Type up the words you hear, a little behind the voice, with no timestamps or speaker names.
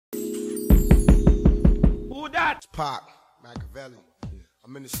that? It's Pac, Machiavelli.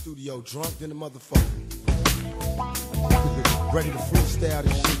 I'm in the studio drunk than a motherfucker. Ready to freestyle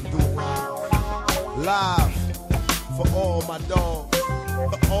this shit and do it live. Live for all my dogs.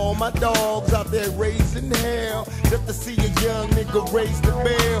 For all my dogs out there raising hell. Just to see a young nigga raise the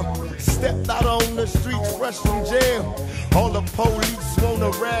bell. Stepped out on the streets fresh from jail. All the police want a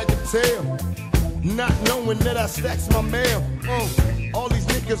rag and tail. Not knowing that I stacks my mail. All these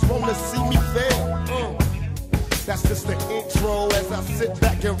niggas wanna see me fail. That's just the intro as I sit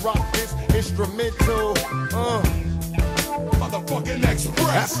back and rock this instrumental. Motherfucking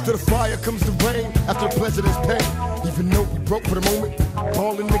express. After the fire comes the rain, after the pleasure there's pain. Even though we broke for the moment,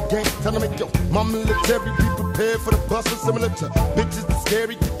 all in the game. Time to make your mama military, be prepared for the bustle. Similar to bitches that's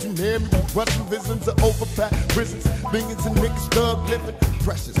scary, get you near me. We rushing visions of overpacked prisons. Millions of niggas thug living,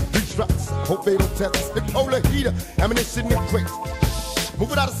 precious. These drops, hope they don't test us. The polar heater, ammunition and crates.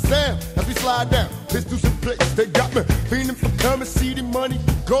 Move it out of sound as we slide down. Pistols in place, they got me feeling for currency, the money,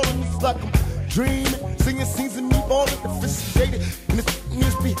 golden. It's like I'm dreaming, singing scenes and me all sophisticated. And this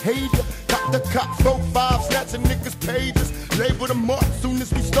misbehavior, cop the cop, 4-5, snatching niggas' pages. Label them up soon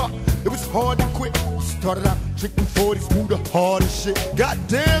as we start. It was hard to quit. Started out drinking 40s, moved the hardest shit.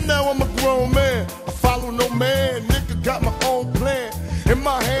 Goddamn, now I'm a grown man. I follow no man, nigga got my own plan. In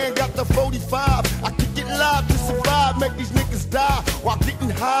my hand, got the 45. I kick it live to survive, make these niggas die. While getting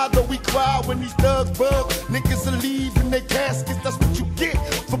high, though we cry when these thugs bug. Niggas will leave in their caskets, that's what you get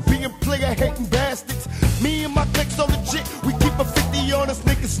for being player-hating bastards. Me and my clique so legit, we keep a 50 on us.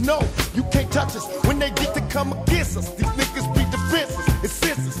 Niggas know you can't touch us when they get to come against us. These niggas be defenses and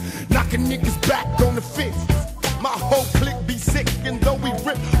senses, knocking niggas back on the fences. My whole clique be sick, and though we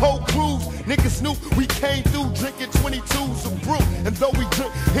rip whole crews, niggas knew we came through drinking 22s of brew. And though we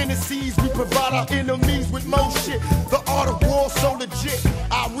drink Hennessy's, we provide our enemies with more shit. The art of war so legit.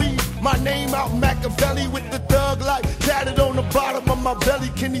 I read my name out Machiavelli with the thug life tatted on the bottom of my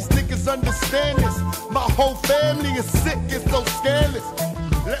belly. Can these niggas understand this? My whole family is sick, it's so scandalous.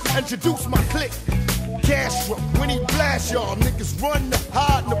 Let me introduce my clique. Castro, when he blast y'all, niggas run to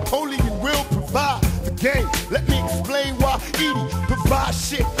hide. Napoleon will provide the game. Let me explain why Edie provides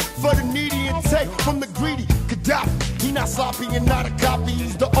shit for the needy and take from the greedy. Gaddafi, he not sloppy and not a copy,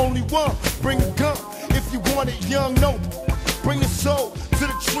 he's the only one. Bring a gun if you want it, young noble. Bring the soul to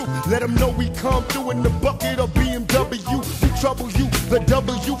the truth. Let them know we come through in the bucket of BMW. We trouble you, the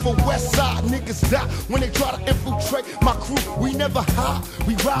W for West Side. Niggas die when they try to infiltrate my crew. We never hide,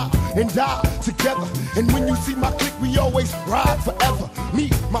 we ride and die together. And when you see my clique, we always ride forever. Me,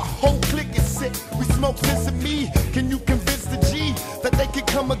 my whole clique is sick. We smoke this and me. Can you convince the G that they can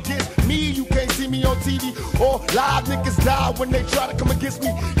come against me? You can't see me on TV or live. Niggas die when they try to come against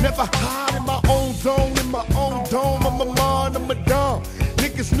me. Never hide in my own zone, in my own dome. I'm a man, I'm a dumb.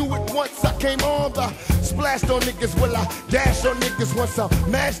 Niggas knew it once I came on. I splashed on niggas, well I dash on niggas. Once I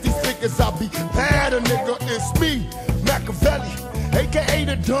mash these figures, I'll be bad, a nigga. It's me, Machiavelli, aka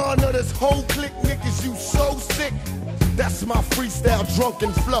the Don of this whole clique. Niggas, you so sick. That's my freestyle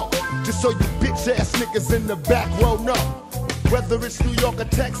drunken flow. Just so you bitch ass niggas in the back row know. Whether it's New York or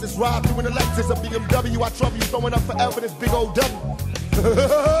Texas, ride through in a Lexus, a BMW, I trouble you, throwing up for evidence, big old W.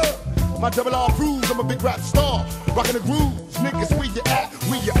 My double R proves I'm a big rap star, rockin' the grooves. Niggas, where you at?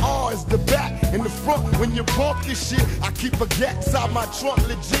 Where you are is the back. In the front, when you bump this shit, I keep a gat inside my trunk,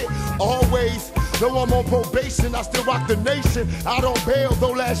 legit. Always, though I'm on probation, I still rock the nation. Out on bail,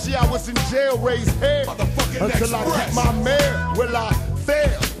 though last year I was in jail, raised hell. Until I get my mail, will I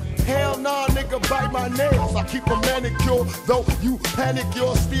fail? Hell nah, nigga, bite my nails. I keep a manicure, though you panic,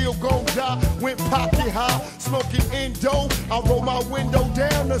 you're still gon' die. Went pocket high, smoking Indo. I roll my window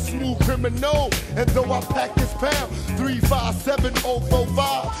down, a smooth criminal. And though I pack this pound,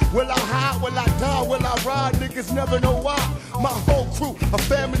 357-045. Will I hide, will I die, will I ride? Niggas never know why. My whole crew, a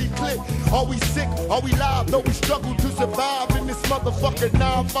family clique. Are we sick, are we live? Though we struggle to survive in this motherfucker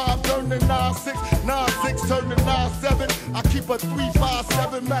 9-5, turn to 9-6, 9-6, turn to 9-7. I keep a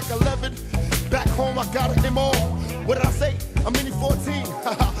 357 Mac 11. Back home I got an MO. What did I say? I'm mini 14.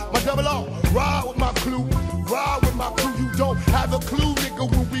 My double R. Ride with my crew. Ride with my crew. You don't have a clue, nigga,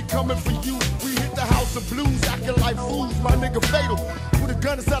 when we coming for you. We hit the house of blues, acting like fools. My nigga fatal. Put a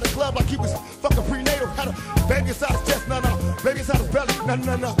gun inside the club like he was fucking prenatal. Had a baby inside his chest, no. Baby inside his belly, no.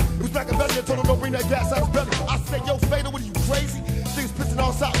 It was back in belly. I told him don't bring that gas out his belly. I said, yo, fatal, what are you crazy? Things pissing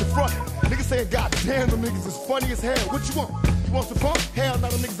all sides in front. Niggas saying, God damn, them niggas is funny as hell. What you want? You want some fun? Hell no,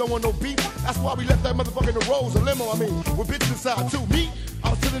 them niggas don't want no beat. That's why we left that motherfucker in the rolls, a limo, with bitches inside too. Me, I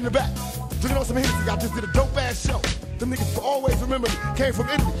was sitting in the back, drinking on some Hennessy. I just did a dope ass show. Them niggas will always remember me. Came from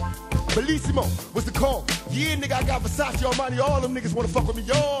Italy. Bellissimo, what's the call? Yeah, nigga, I got Versace, Armani, all them niggas wanna fuck with me.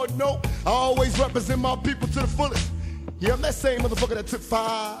 Y'all know I always represent my people to the fullest. Yeah, I'm that same motherfucker that took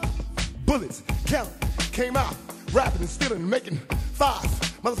 5 bullets, counting, came out, rapping and stealing and making 5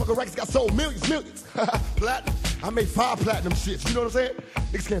 motherfucker records, got sold millions. Platinum, I made 5 platinum shits, you know what I'm saying?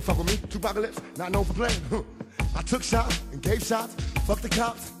 Niggas can't fuck with me, Tupac, not known for playing. I took shots and gave shots, fuck the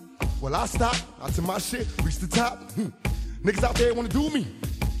cops. Well, I stopped, I took my shit, reached the top. Niggas out there wanna do me,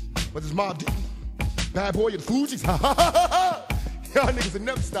 but it's Mob Deep, Bad Boy of the Fugees. Y'all niggas will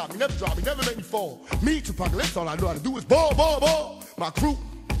never stop me, never drop me, never make me fall. Me, Tupac, all I know how to do is ball. My crew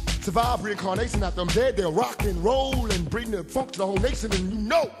survive reincarnation. After I'm dead, they'll rock and roll and bring the funk to the whole nation. And you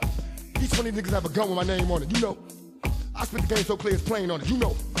know, each one of these niggas have a gun with my name on it. You know, I spit the game so clear it's playing on it. You know,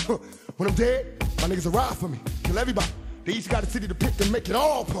 when I'm dead, my niggas will ride for me, kill everybody. They each got a city to pick and make it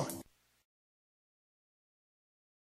all part.